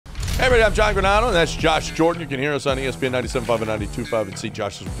Hey, everybody, I'm John Granado, and that's Josh Jordan. You can hear us on ESPN 97.5 and 92.5 and see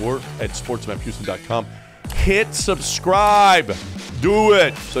Josh's work at sportsmaphouston.com. Hit subscribe. Do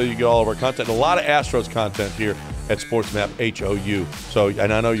it so you get all of our content. A lot of Astros content here at SportsMap HOU. So,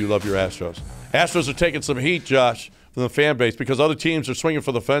 and I know you love your Astros. Astros are taking some heat, Josh, from the fan base because other teams are swinging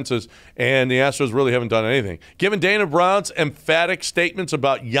for the fences, and the Astros really haven't done anything. Given Dana Brown's emphatic statements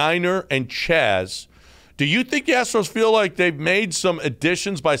about Yiner and Chaz, do you think the Astros feel like they've made some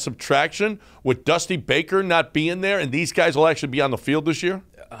additions by subtraction with Dusty Baker not being there, and these guys will actually be on the field this year?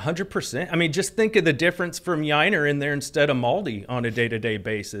 100%. I mean, just think of the difference from Yiner in there instead of Maldi on a day-to-day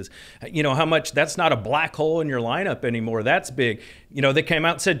basis. You know, how much that's not a black hole in your lineup anymore. That's big. You know, they came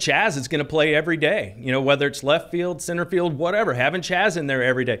out and said Chaz is going to play every day, you know, whether it's left field, center field, whatever, having Chaz in there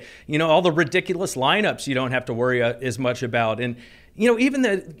every day. You know, all the ridiculous lineups you don't have to worry as much about. And you know, even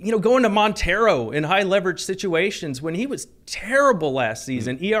going to Montero in high leverage situations when he was terrible last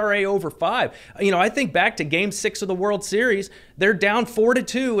season, ERA over 5. You know, I think back to Game 6 of the World Series. They're down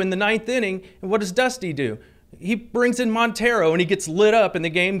 4-2 in the 9th inning, and what does Dusty do? He brings in Montero, and he gets lit up, and the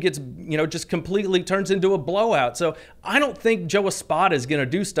game gets, you know, just completely turns into a blowout. So I don't think Joe Espada is going to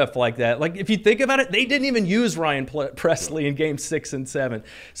do stuff like that. Like, if you think about it, they didn't even use Ryan Presley in Game 6 and 7.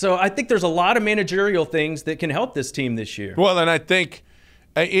 So I think there's a lot of managerial things that can help this team this year. Well, and I think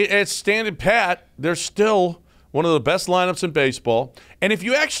it's standing pat. They're still one of the best lineups in baseball. And if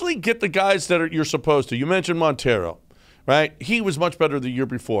you actually get the guys that you're supposed to, you mentioned Montero, right? He was much better the year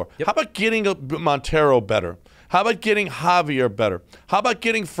before. Yep. How about getting Montero better? How about getting Javier better? How about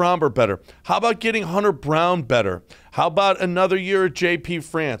getting Fromber better? How about getting Hunter Brown better? How about another year at JP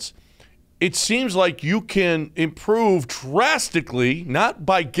France? It seems like you can improve drastically, not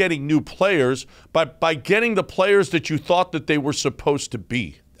by getting new players, but by getting the players that you thought that they were supposed to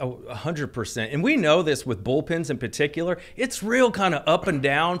be. Oh, 100%. And we know this with bullpens in particular. It's real kind of up and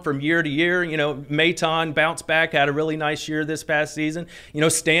down from year to year. You know, Maton bounced back, had a really nice year this past season. You know,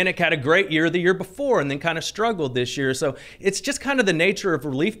 Stanek had a great year the year before and then kind of struggled this year. So it's just kind of the nature of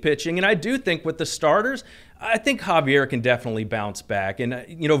relief pitching. And I do think with the starters, I think Javier can definitely bounce back. And,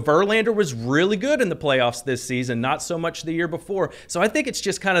 you know, Verlander was really good in the playoffs this season, not so much the year before. So I think it's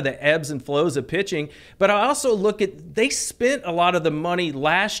just kind of the ebbs and flows of pitching. But I also look at, they spent a lot of the money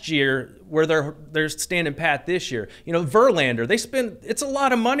last year where they're standing pat this year. You know, Verlander, it's a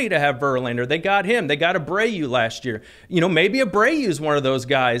lot of money to have Verlander. They got him. They got Abreu last year. You know, maybe Abreu's one of those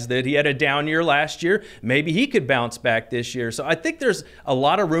guys that he had a down year last year. Maybe he could bounce back this year. So I think there's a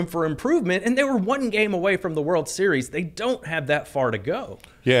lot of room for improvement, and they were one game away from the World Series. They don't have that far to go.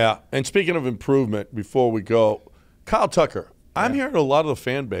 Yeah, and speaking of improvement, before we go, Kyle Tucker. Yeah. I'm hearing a lot of the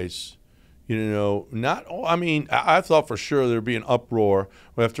fan base, you know, I thought for sure there'd be an uproar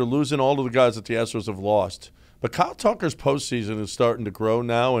after losing all of the guys that the Astros have lost. But Kyle Tucker's postseason is starting to grow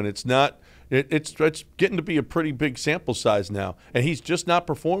now, and it's getting to be a pretty big sample size now. And he's just not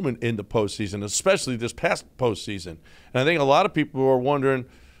performing in the postseason, especially this past postseason. And I think a lot of people are wondering,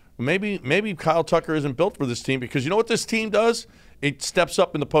 maybe Kyle Tucker isn't built for this team, because you know what this team does? It steps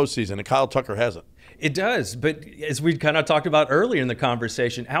up in the postseason, and Kyle Tucker hasn't. It does, but as we kind of talked about earlier in the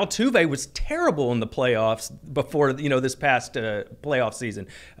conversation, Altuve was terrible in the playoffs before, you know, this past playoff season.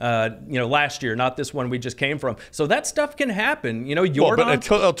 You know, last year, not this one we just came from. So that stuff can happen. You know, Jordan. Well,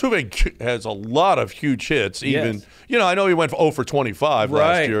 but Altuve has a lot of huge hits. Even, yes. You know, I know he went 0 for 25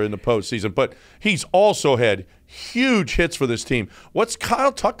 last year in the postseason, but he's also had huge hits for this team. What's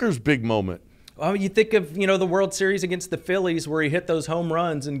Kyle Tucker's big moment? Well, you think of, you know, the World Series against the Phillies where he hit those home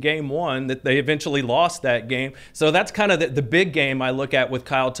runs in Game 1 that they eventually lost that game. So that's kind of the big game I look at with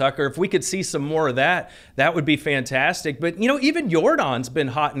Kyle Tucker. If we could see some more of that, that would be fantastic. But, you know, even Jordan's been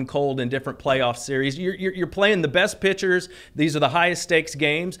hot and cold in different playoff series. You're playing the best pitchers. These are the highest stakes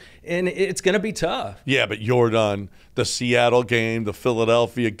games, and it's going to be tough. Yeah, but Jordan, the Seattle game, the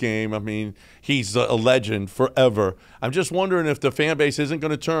Philadelphia game, I mean, he's a legend forever. I'm just wondering if the fan base isn't going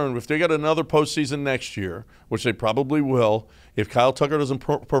to turn. If they got another postseason next year, which they probably will, if Kyle Tucker doesn't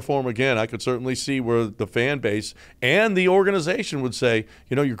perform again, I could certainly see where the fan base and the organization would say,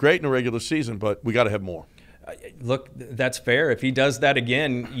 you know, you're great in a regular season, but we got to have more. Look, that's fair. If he does that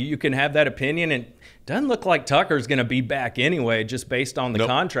again, you can have that opinion. And doesn't look like Tucker's going to be back anyway, just based on the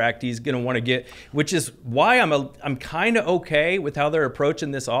contract he's going to want to get, which is why I'm kind of okay with how they're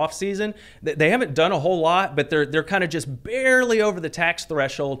approaching this offseason. They haven't done a whole lot, but they're kind of just barely over the tax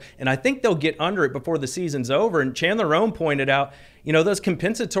threshold, and I think they'll get under it before the season's over. And Chandler Rome pointed out, you know, those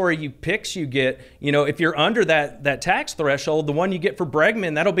compensatory picks you get, you know, if you're under that tax threshold, the one you get for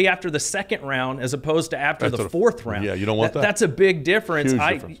Bregman, that'll be after the second round as opposed to after the fourth round. Yeah, you don't want that. That's a big difference. Huge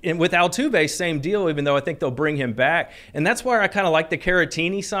difference. And with Altuve, same deal, even even though I think they'll bring him back. And that's why I kind of like the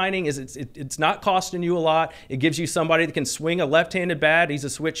Caratini signing. Is it's not costing you a lot. It gives you somebody that can swing a left-handed bat. He's a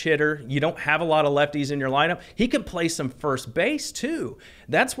switch hitter. You don't have a lot of lefties in your lineup. He can play some first base too.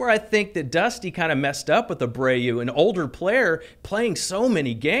 That's where I think that Dusty kind of messed up with Abreu, an older player playing so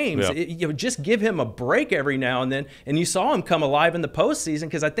many games. Yeah. Just give him a break every now and then. And you saw him come alive in the postseason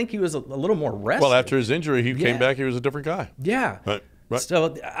because I think he was a little more rested. Well, after his injury, he came back. He was a different guy. Yeah. Right.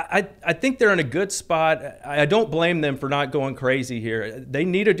 So I think they're in a good spot. I don't blame them for not going crazy here. They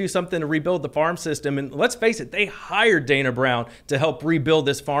need to do something to rebuild the farm system. And let's face it, they hired Dana Brown to help rebuild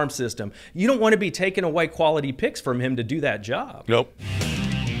this farm system. You don't want to be taking away quality picks from him to do that job. Nope.